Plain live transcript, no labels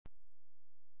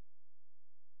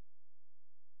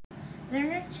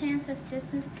Learner Chance has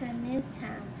just moved to a new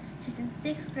town. She's in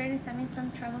 6th grade and is having some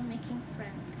trouble making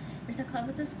friends. There's a club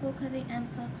at the school called the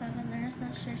MPO Club, and Learner's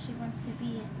not sure she wants to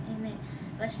be in it.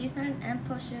 But she's not an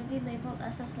MPO, she'll be labeled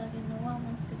as a slug, and no one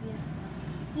wants to be a slug.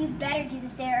 You better do the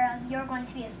stare or else you're going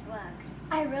to be a slug.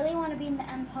 I really want to be in the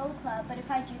MPO Club, but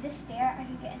if I do the stare, I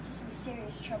could get into some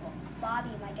serious trouble.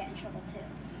 Bobby might get in trouble too.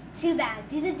 Too bad.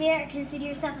 Do the dare, consider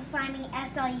yourself a slimy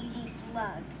SLUG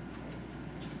slug.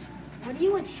 What are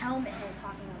you and Helmet Hill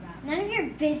talking about? None of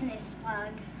your business,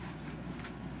 slug.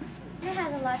 Learner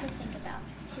has a lot to think about.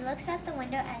 She looks out the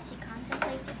window as she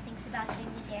contemplates or thinks about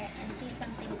doing the dare and sees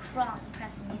something crawling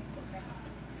across the newspaper.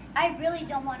 I really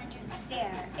don't want to do the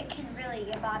stare. It can really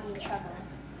get Bobby in trouble.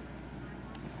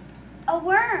 A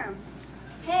worm!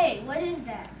 Hey, what is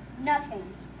that? Nothing.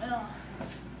 Ugh.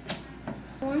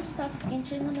 The worm stops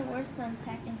inching on the word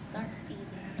thumbtack and starts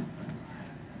eating.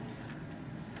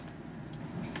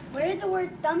 Where did the word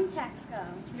thumbtacks go?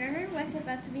 Learner was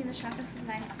about to be the shock of his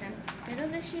lifetime. Little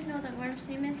did she know the worm's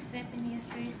name is Fip, and he has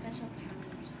very special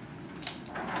powers.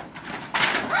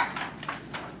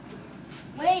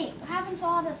 Wait, what happened to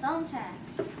all the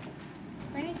thumbtacks?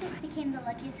 Learner just became the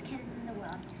luckiest kid in the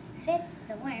world. Fip,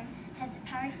 the worm, has the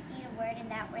power to eat a word,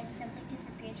 and that word simply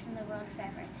disappears from the world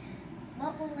forever.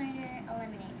 What will Learner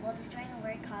eliminate? Will destroying a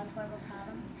word cause horrible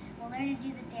problems? Will Learner do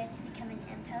the dare to become an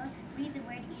MPO? Read The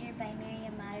Word Eater by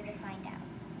Amato to find out.